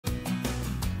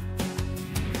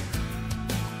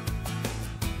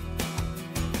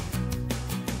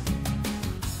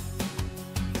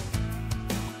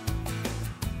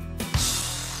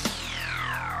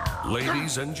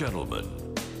Ladies and gentlemen,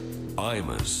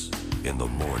 Imus in the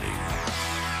morning.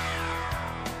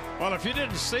 Well, if you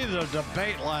didn't see the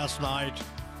debate last night,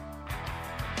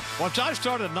 once I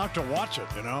started not to watch it,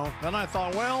 then I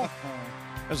thought, well,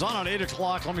 it's on at 8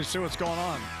 o'clock. Let me see what's going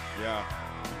on. Yeah.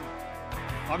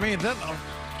 I mean, then.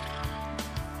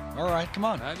 All right, come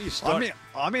on. How do you start?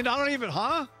 I mean, I don't even,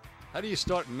 huh? How do you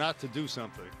start not to do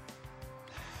something?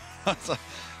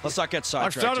 Let's not get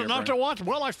sidetracked. I started here, not to watch.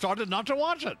 Well, I started not to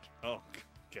watch it, Oh,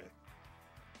 okay.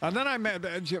 and then I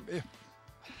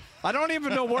don't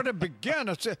even know where to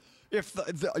begin. If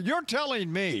you're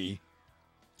telling me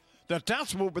that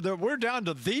we're down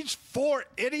to these four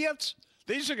idiots,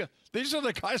 these are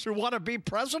the guys who want to be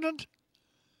president.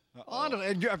 Honestly,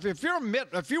 and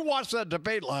if you watched that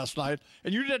debate last night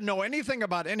and you didn't know anything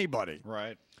about anybody,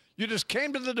 right? You just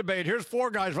came to the debate. Here's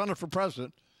four guys running for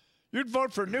president. You'd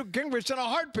vote for Newt Gingrich in a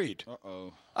heartbeat.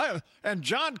 And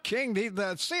John King,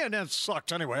 the CNN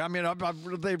sucks anyway. I mean, I'm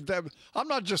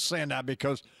not just saying that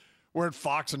because we're at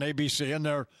Fox and ABC, and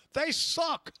they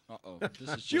suck.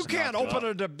 You can't open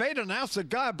a debate and ask the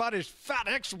guy about his fat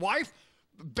ex-wife,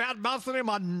 bad-mouthing him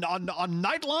on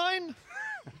Nightline.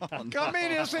 I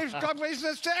mean, it's his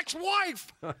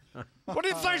ex-wife. What do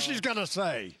you think she's going to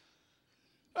say?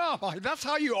 Oh, that's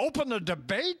how you open the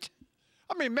debate?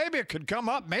 I mean, maybe it could come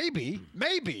up. Maybe.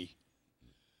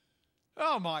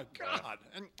 Oh, my God.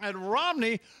 And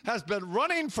Romney has been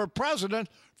running for president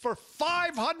for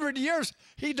 500 years.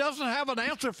 He doesn't have an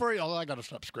answer for you. Oh, I got to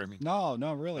stop screaming. No,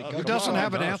 really. He doesn't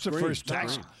have an answer for his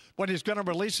taxes. When he's going to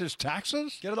release his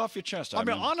taxes? Get it off your chest. I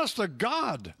mean, honest to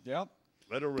God. Yep.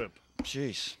 Let her rip.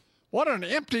 Jeez. What an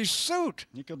empty suit.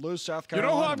 You could lose South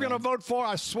Carolina. You know who I'm going to vote for?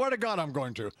 I swear to God I'm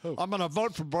going to. Who? I'm going to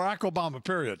vote for Barack Obama,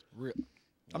 period.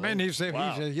 I mean, he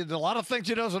a lot of things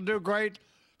he doesn't do great.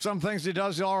 Some things he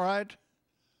does all right.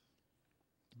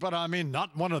 But, I mean,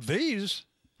 not one of these.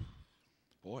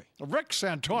 Boy. Rick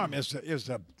Santorum is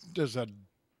a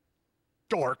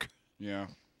dork. Yeah.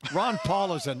 Ron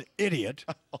Paul is an idiot.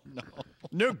 Oh, no.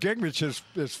 Newt Gingrich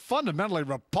is fundamentally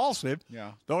repulsive.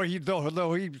 Yeah. Though he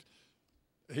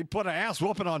put an ass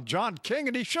whooping on John King,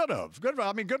 and he should have. Good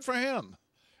for him.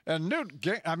 And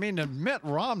Mitt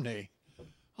Romney,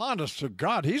 honest to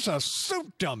God, he's a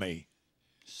suit dummy.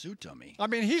 Suit dummy. I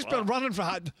mean, he's been running for.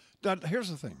 Here's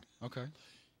the thing. Okay.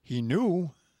 He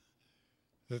knew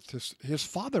that his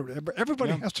father.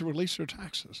 Everybody has to release their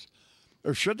taxes,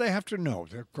 or should they have to? No,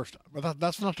 of course not. But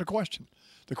that's not the question.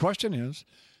 The question is,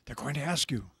 they're going to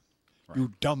ask you,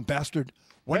 you dumb bastard,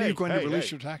 when are you going to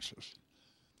release your taxes?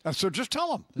 And so just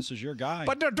tell them. This is your guy.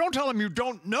 But don't tell them you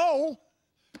don't know.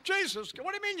 Jesus,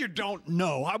 what do you mean you don't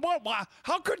know?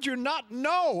 How could you not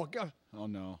know? Oh,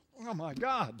 no. Oh, my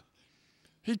God.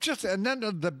 And then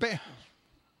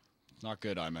Not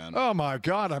good, man. Oh, my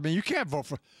God. I mean, you can't vote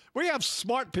for. We have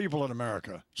smart people in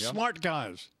America. Yep. Smart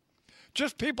guys.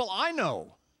 Just people I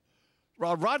know.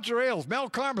 Roger Ailes, Mel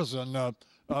Karmazin,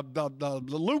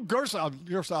 Lou Gerson,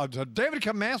 David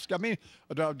Kamansky,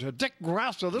 Dick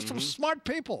Grasso. There's some smart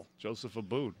people. Joseph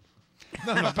Abboud.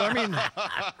 No, but I mean,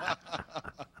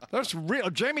 there's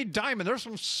Jamie Dimon. There's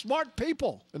some smart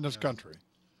people in this country.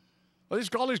 All these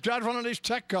guys running these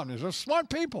tech companies. They're smart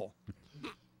people.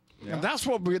 Yeah. And that's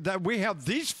what we have.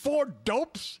 These four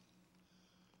dopes.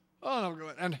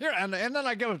 Oh, and then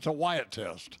I give it to Wyatt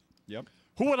test. Yep.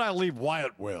 Who would I leave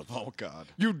Wyatt with? Oh, God.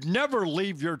 You'd never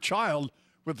leave your child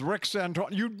with Rick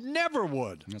Santorum. You never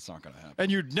would. That's not going to happen.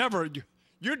 And you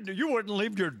wouldn't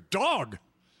leave your dog.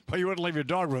 Well, you wouldn't leave your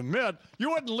dog with Mitt. You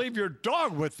wouldn't leave your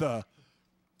dog with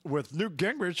Newt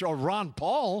Gingrich or Ron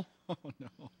Paul. Oh,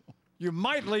 no. You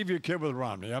might leave your kid with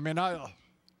Romney. I mean, yeah.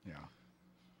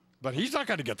 But he's not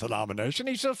going to get the nomination.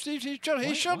 He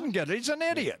shouldn't get it. He's an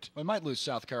idiot. We might lose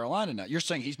South Carolina now. You're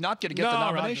saying he's not going to get the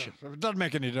nomination. It doesn't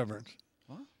make any difference.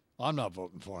 What? I'm not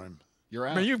voting for him. You're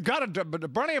out. I mean, you've got to,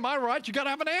 but Bernie, am I right? You got to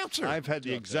have an answer. I've had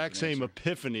the exact same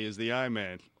epiphany as the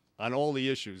I-Man on all the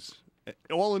issues,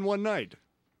 all in one night.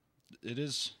 It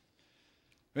is.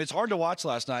 I mean, it's hard to watch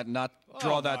last night and not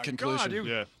draw that conclusion.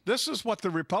 God, this is what the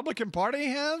Republican Party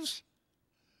has?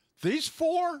 These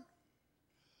four?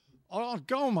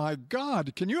 Oh, my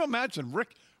God. Can you imagine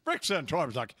Rick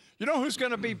Santorum's like, you know who's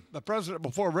going to be the president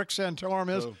before Rick Santorum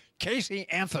is? Casey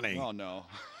Anthony. Oh, no.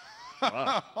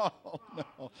 Wow. Oh,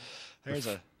 no. There's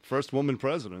a first woman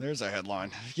president. There's a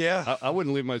headline. Yeah. I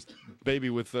wouldn't leave my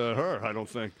baby with her, I don't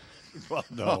think. Well,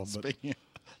 no. But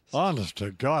honest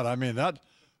to God, I mean, that.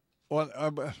 What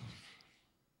was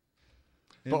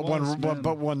the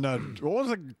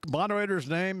moderator's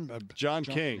name? John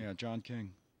King. Yeah, John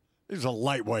King. He's a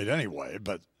lightweight anyway,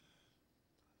 but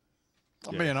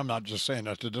I mean, I'm not just saying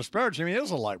that to disparage him. He is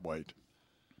a lightweight.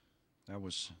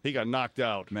 He got knocked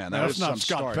out. Man, that's was not some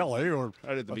Scott start. Pelley or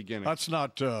Right at the beginning. That's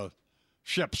not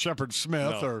Shepard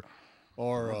Smith No.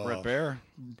 or Brett Baer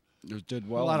who did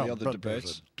well I in don't. the other Brett Baer's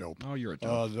debates. a dope. Oh, you're a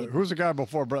dope. Who's the guy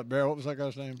before Brett Baer? What was that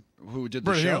guy's name? Who did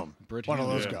the Britt show? Hume. Britt One of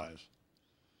Hume. those guys.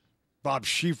 Bob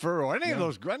Schieffer or any of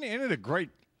those. Any of the great.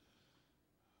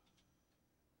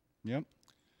 Yep.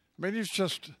 I mean,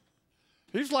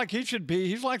 he's like he should be.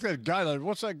 He's like that guy.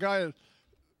 What's that guy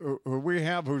who we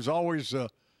have who's always,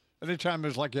 anytime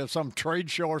there's like some trade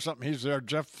show or something, he's there.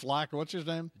 Jeff Flack. What's his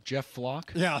name? Jeff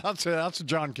Flock. Yeah, that's it. That's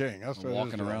John King. That's what it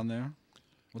Walking is, around there.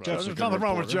 Well, There's nothing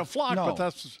wrong with Jeff Flock, No. but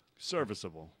that's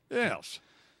Serviceable. yes.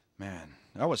 Man,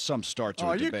 that was some start to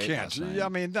a You debate can't. last night. I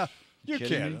mean, you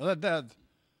kidding can't.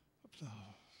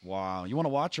 Wow. You want to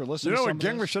watch or listen You know to what some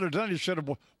of Gingrich this? should have done? He should have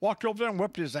walked over there and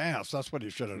whipped his ass. That's what he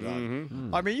should have done.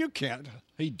 I mean, you can't.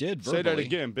 He did verbally. Say that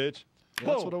again, bitch.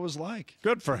 That's what it was like.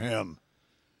 Good for him.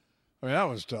 I mean,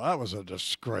 that was a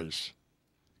disgrace.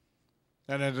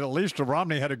 And at least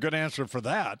Romney had a good answer for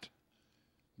that.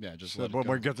 Yeah, just Said, let it well,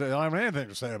 go. we get to, I don't have anything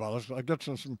to say about this. I get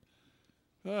to some.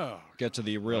 Oh, Get to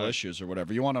the real issues or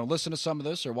whatever. You want to listen to some of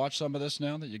this or watch some of this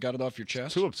now that you got it off your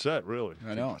chest? Too upset, really.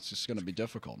 I know. It's just going to be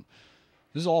difficult.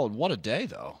 This is all, what a day,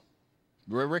 though.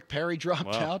 Rick Perry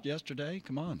dropped out yesterday.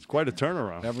 Come on. Quite a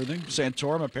turnaround. Everything.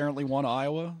 Santorum apparently won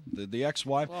Iowa. The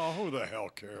ex-wife. well, who the hell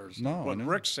cares? No, But I know.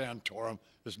 Rick Santorum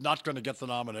is not going to get the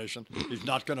nomination. He's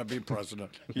not going to be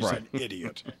president. He's Right. an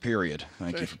idiot. Period.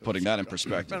 Thank you for putting that in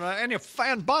perspective.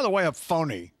 And by the way, a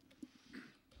phony.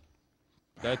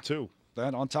 That too.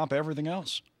 That on top of everything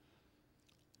else.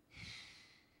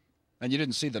 And you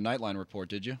didn't see the Nightline report,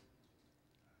 did you?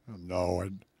 No,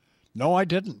 I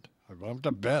didn't. I went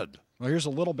to bed. Well, here's a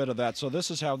little bit of that. So this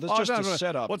is how this just to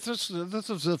set up. What's this? This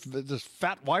is this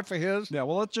fat wife of his. Yeah,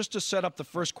 well, it's just to set up the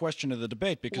first question of the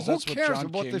debate because Well, that's who what cares John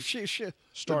about King the she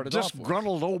started the off with.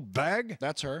 disgruntled old bag?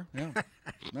 That's her. Yeah,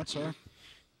 that's her.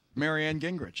 Marianne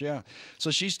Gingrich. Yeah. So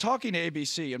she's talking to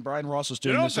ABC, and Brian Ross was You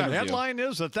doing know what this the interview. headline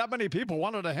is? That many people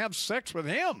wanted to have sex with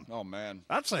him. Oh man,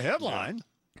 That's the headline,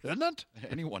 isn't it?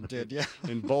 anyone did. Yeah.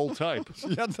 In bold type.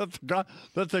 Yeah,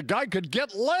 that the guy could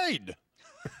get laid.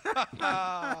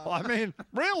 I mean,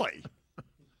 really?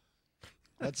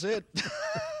 That's it.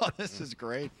 This is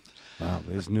great. Wow,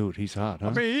 there's Newt. He's hot, huh?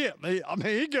 I mean,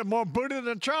 he get more booty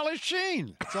than Charlie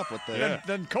Sheen, What's up with that?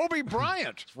 than Kobe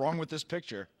Bryant. What's wrong with this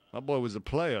picture? My boy was a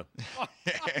player.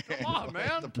 Come on,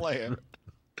 man. The player.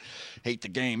 Hate the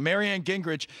game. Marianne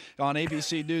Gingrich on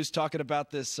ABC News talking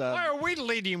about this. Why are we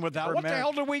leading with that? What the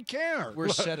hell do we care? We're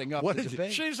setting up what the is it?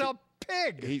 debate. She's a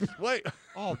pig. Wait.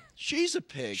 Oh, she's a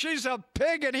pig. She's a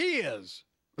pig, and he is.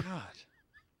 God.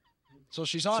 So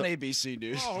she's on ABC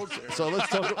News. Oh, okay. So let's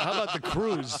talk. How about the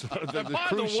cruise? the By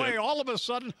cruise the way, ship. all of a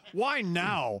sudden, why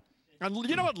now? And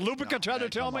you know what Lupica tried to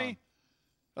tell me?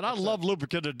 And I love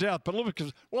Lupica to death, but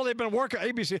Lupica's, well, they've been working,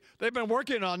 ABC, they've been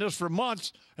working on this for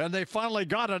months, and they finally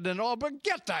got it, and but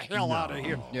get the hell out of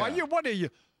here. Yeah. What are you,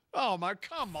 oh, my,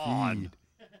 come on.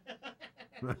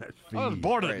 I was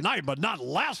born at night, but not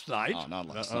last night. Oh, not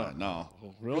last night. No.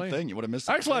 Really? Good thing you would have missed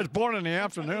it. Actually, I was born in the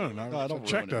afternoon. I don't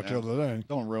checked ruin it that the now. other day.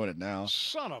 Don't ruin it now.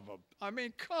 Son of a, I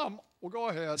mean, well, go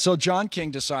ahead. So John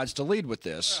King decides to lead with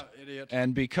this. Yeah, idiot.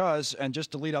 And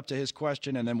just to lead up to his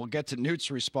question, and then we'll get to Newt's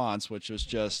response, which was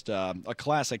just a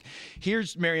classic.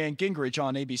 Here's Marianne Gingrich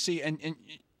on ABC, and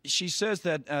she says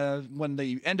that when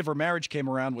the end of her marriage came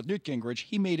around with Newt Gingrich,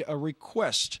 he made a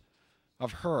request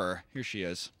of her. Here she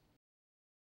is.